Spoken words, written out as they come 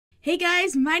Hey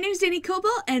guys, my name's Danny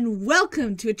Cobalt, and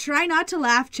welcome to a Try Not to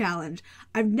Laugh challenge.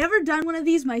 I've never done one of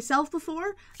these myself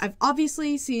before. I've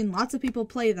obviously seen lots of people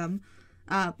play them.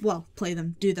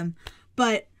 Do them.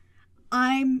 But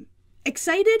I'm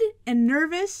excited and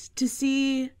nervous to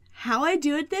see how I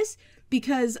do at this,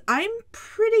 because I'm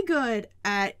pretty good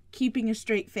at keeping a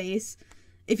straight face.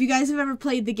 If you guys have ever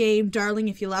played the game Darling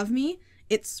If You Love Me,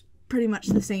 it's pretty much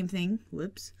the same thing.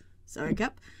 Whoops. Sorry,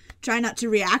 Cup. Try not to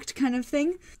react kind of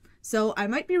thing. So I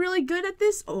might be really good at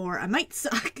this, or I might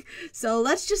suck. So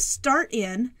let's just start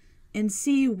in and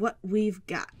see what we've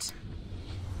got.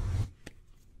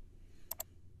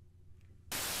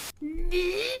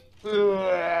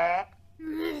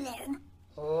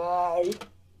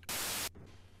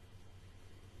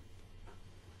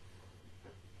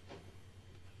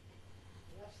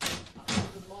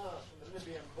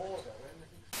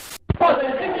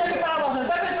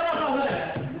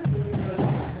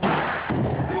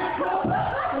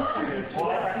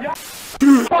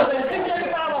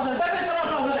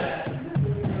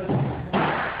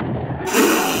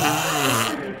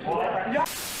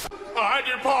 I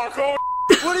do parkour.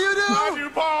 What do you do? I do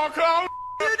parkour.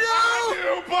 You do? I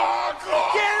do parkour.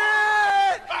 Get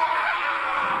it!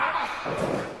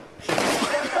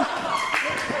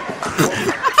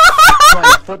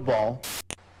 Playing football.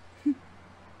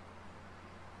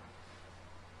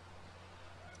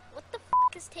 What the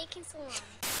f is taking so long?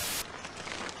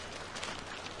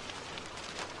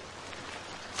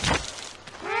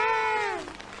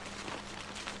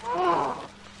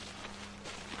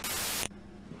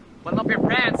 Button up your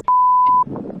pants.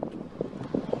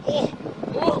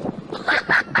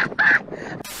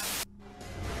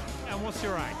 And what's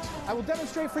your act? I will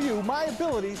demonstrate for you my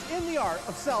abilities in the art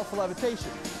of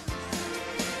self-levitation.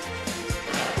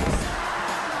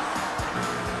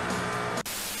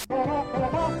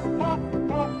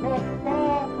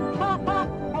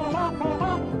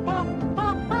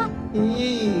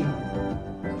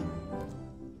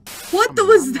 What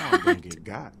was I'm not gonna that? get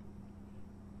got.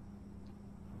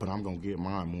 But I'm gonna get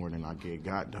mine more than I get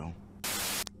got, though.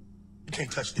 You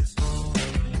can't touch this. You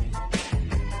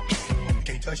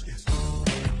can't touch this.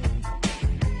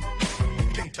 You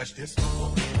can't touch this.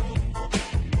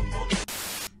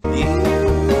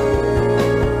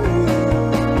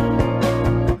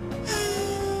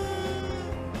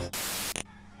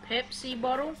 Pepsi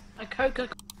bottle, a Coca.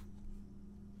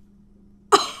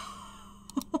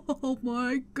 Oh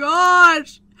my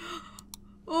gosh!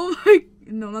 Oh my...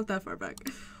 No, not that far back.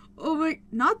 Oh my...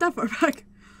 Not that far back.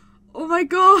 Oh my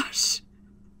gosh!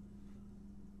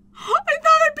 I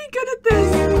thought I'd be good at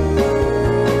this!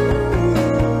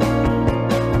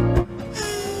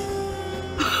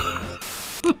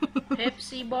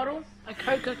 Pepsi bottle, a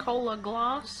Coca-Cola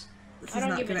glass. This is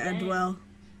not gonna end well.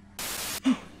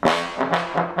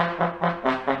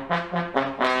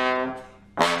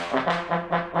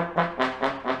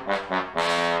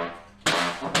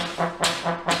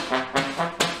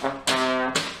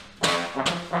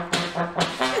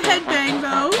 Headbang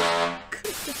though.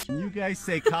 You guys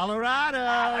say Colorado.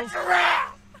 Calling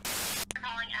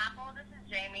Apple, this is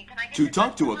Jamie. Can I get To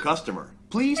talk to a customer,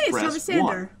 please Hey, it's press Thomas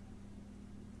Sander.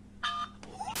 1.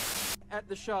 At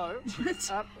the show.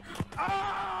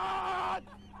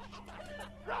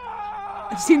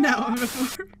 I've seen that one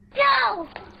before. No!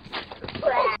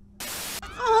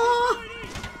 Oh.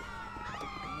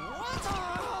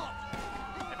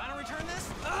 If I don't return this,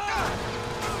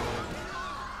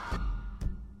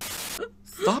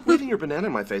 Stop waving your banana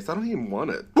in my face. I don't even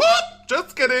want it. Whoop!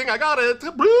 Just kidding. I got it.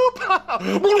 Bloop.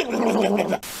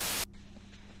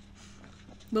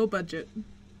 Low budget.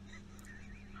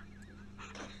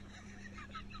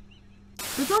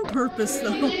 It's on purpose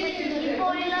though.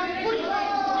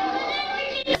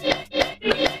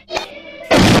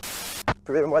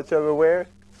 Pretty much everywhere,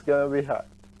 it's gonna be hot.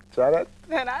 Try that?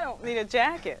 Then I don't need a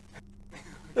jacket.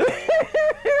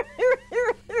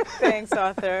 Thanks,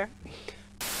 Arthur.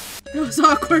 It was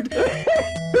awkward.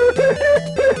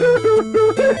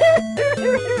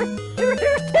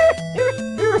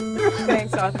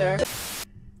 Thanks, Arthur.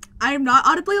 I am not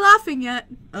audibly laughing yet.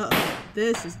 Uh-oh.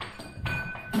 This is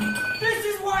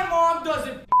why Mom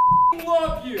doesn't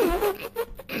love you.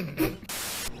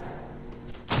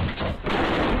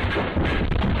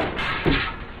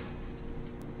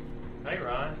 Hey,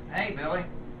 Ron. Hey, Billy.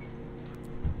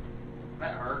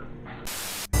 That hurt.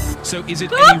 So is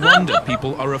it any wonder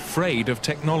people are afraid of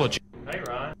technology? Hey,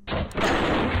 Ron.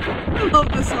 I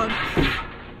love this one.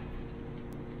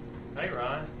 Hey,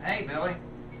 Ron. Hey, Billy.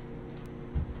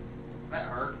 That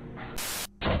hurt.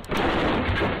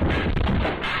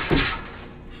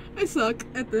 I suck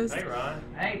at this. Hey, Ron.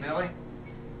 Hey, Billy.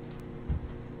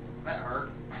 That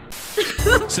hurt.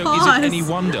 So is it any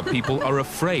wonder people are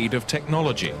afraid of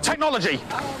technology? Technology!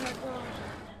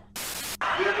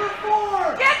 Number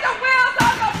 4! Get the wheels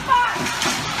on the bus!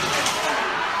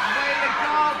 Way to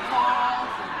go, Paul!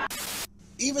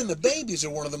 Even the babies are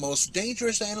one of the most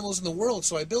dangerous animals in the world,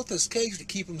 so I built this cage to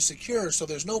keep them secure so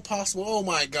there's no possible... Oh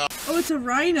my god. Oh, it's a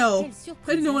rhino. I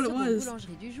didn't know what it was.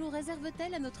 Du jour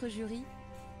réserve-t-elle à notre jury?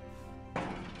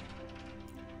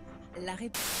 La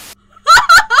réponse.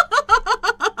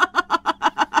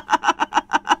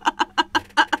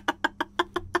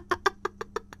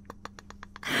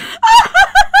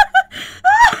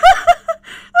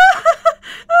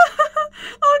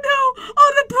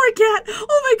 Cat!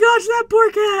 Oh my gosh, that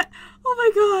poor cat! Oh my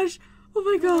gosh! Oh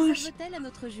my gosh! Réserve-t-elle à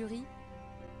notre jury?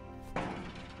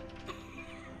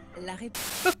 La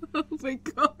réponse. Oh my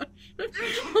gosh!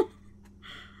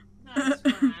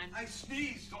 I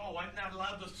sneezed. Oh, I'm not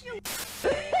allowed to sneeze.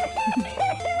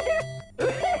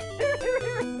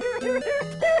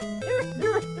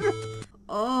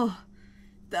 Oh,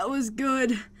 that was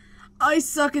good. I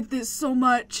suck at this so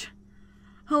much.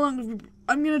 How long have we...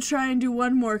 I'm gonna try and do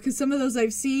one more, because some of those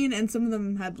I've seen, and some of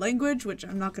them had language, which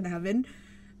I'm not gonna have in.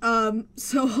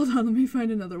 So hold on, let me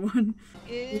find another one.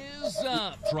 Is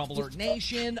up, Tumblr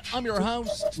Nation? I'm your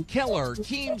host, Keller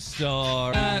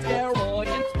Keemstar.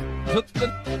 Put the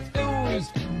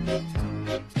news.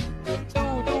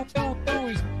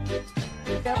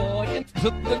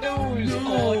 Put the news.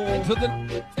 Put the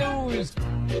news.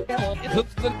 Put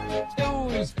the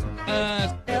news.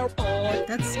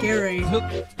 That's scary. I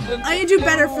need to do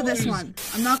better for this one.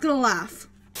 I'm not gonna laugh.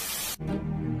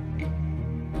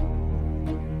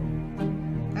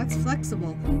 That's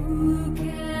flexible.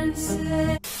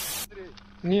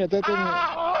 Нет, это не...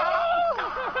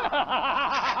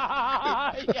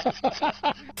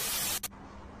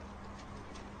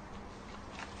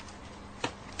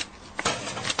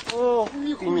 Oh,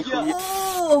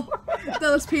 that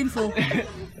was painful.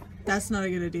 That's not a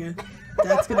good idea.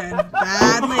 That's gonna end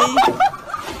badly.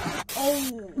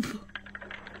 Oh.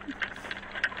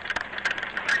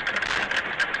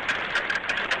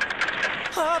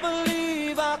 I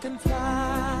believe I can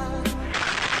fly.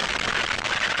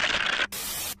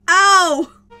 Ow!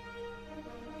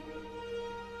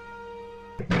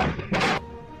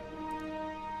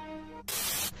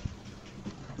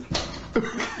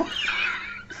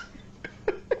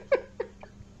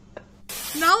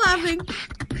 Not laughing.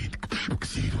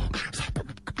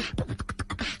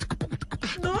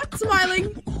 Not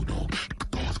smiling.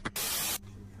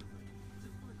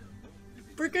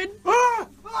 We're good.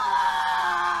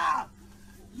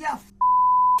 Yeah.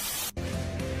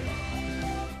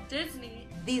 Disney.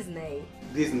 Disney.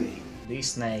 Disney.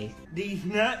 Disney. These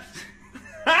nuts.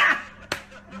 Ha!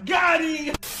 Got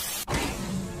him!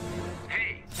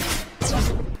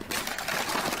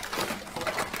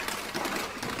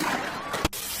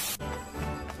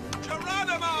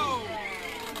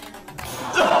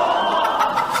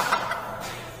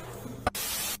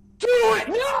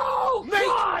 No! Make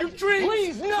God! your dreams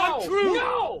Please, no! come true.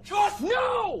 No! Just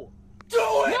No! do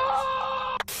it!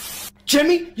 No!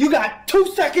 Jimmy, you got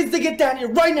 2 seconds to get down here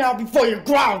right now before you're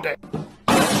grounded.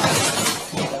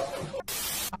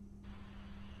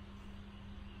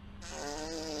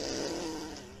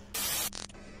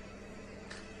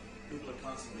 People are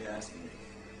constantly asking me,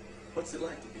 what's it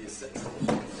like to be a sex?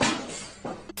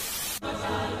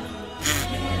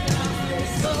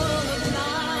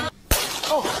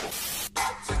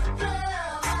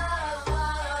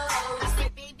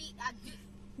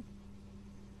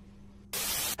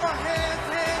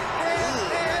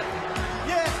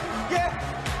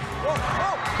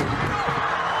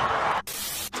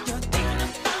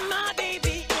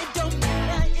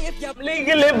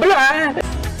 Legally blind.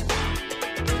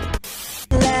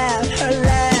 Laugh, her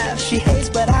laugh. She hates,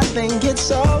 but I think it's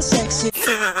so sexy.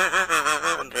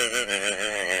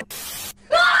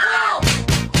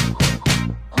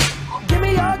 Give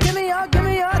me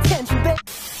your attention, babe.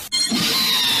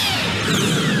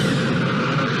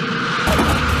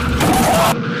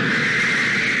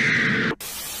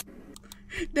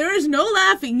 There is no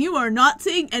laughing. You are not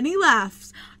seeing any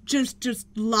laughs. Just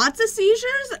lots of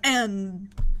seizures and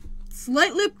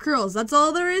slight lip curls. That's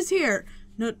all there is here.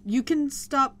 No, you can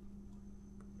stop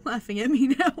laughing at me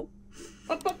now.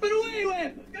 Up and away,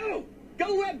 Web! Go!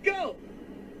 Go, Web, go!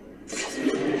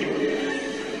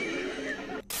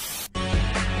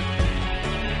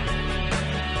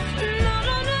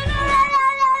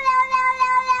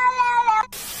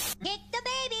 Kick the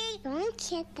baby! Don't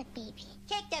kick the baby.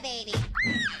 Kick the baby.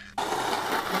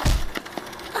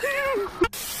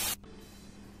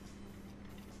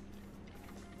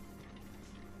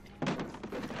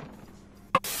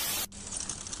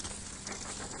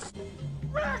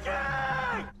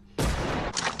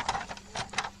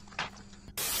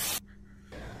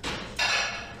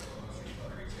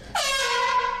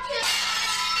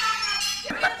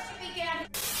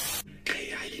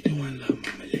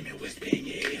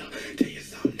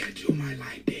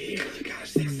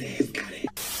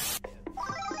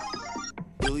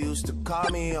 call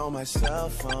me on my cell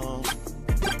phone.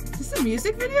 Is this a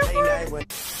music video for it?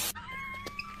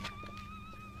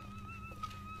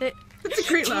 That's a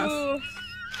great laugh.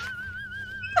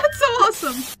 That's so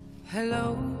awesome.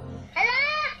 Hello?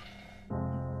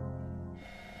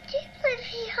 Can't believe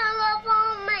he hung up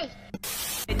on me.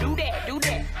 Do that.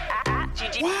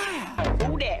 GG. Wow.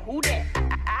 Who that?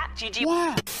 GG.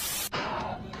 Wow.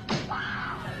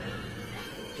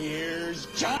 Here's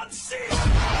John C.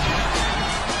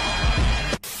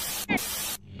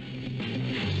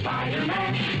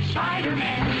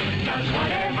 Spider-Man does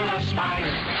whatever a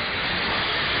spider.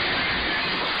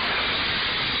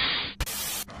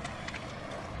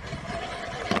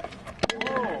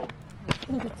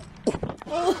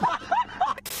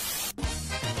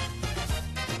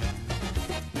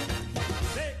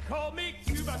 They call me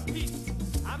Cuba Pete.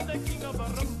 I'm the king of the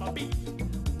rumba beat.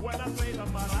 When I play the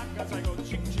maracas, I go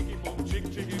chick chicky boom, chick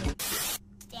chicky boom.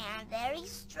 Stand very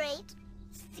straight.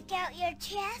 Stick out your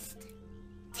chest.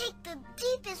 Take the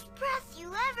deepest breath you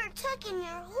ever took in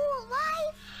your whole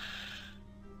life.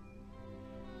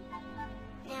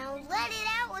 Now let it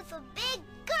out with a big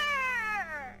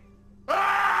grrr.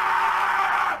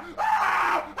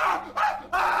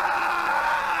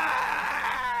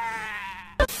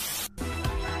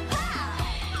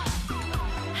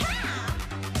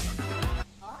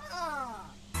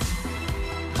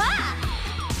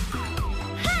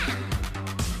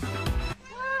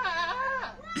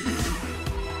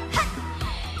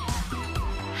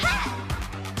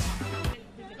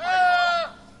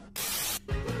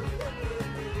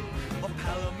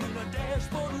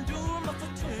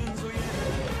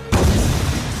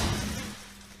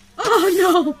 Oh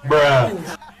no! Bruh.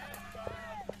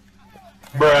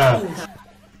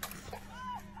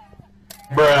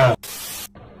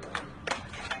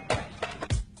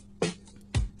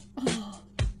 Oh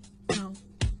no.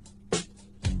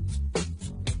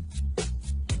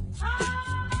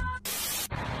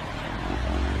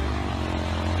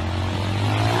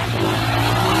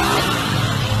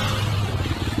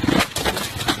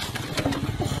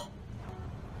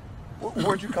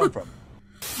 Where'd you come from?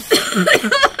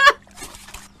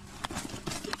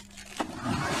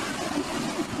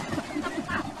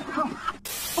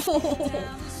 Oh.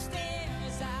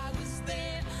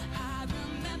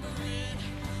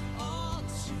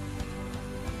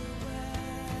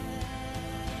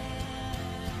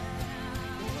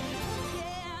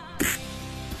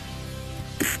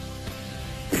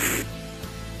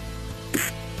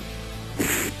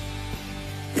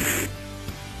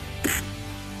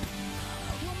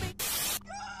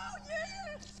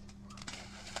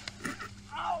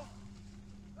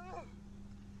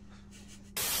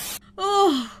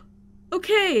 Oh,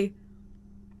 okay.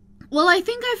 Well, I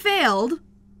think I failed.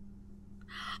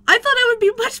 I thought I would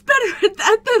be much better at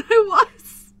that than I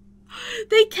was.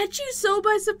 They catch you so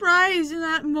by surprise in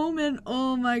that moment.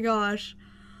 Oh my gosh.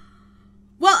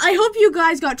 Well, I hope you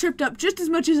guys got tripped up just as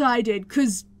much as I did,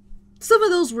 because some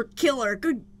of those were killer.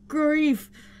 Good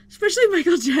grief. Especially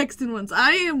Michael Jackson ones.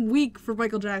 I am weak for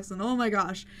Michael Jackson. Oh my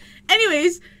gosh.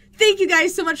 Anyways, thank you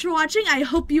guys so much for watching. I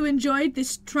hope you enjoyed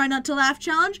this Try Not to Laugh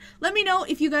challenge. Let me know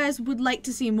if you guys would like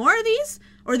to see more of these,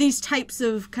 or these types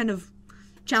of kind of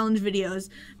challenge videos.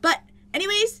 But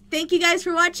anyways, thank you guys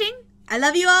for watching. I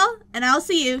love you all, and I'll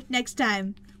see you next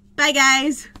time. Bye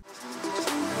guys.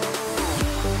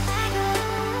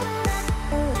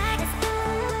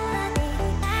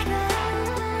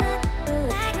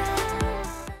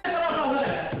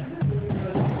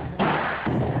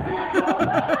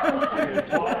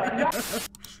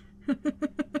 Ha ha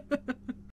ha.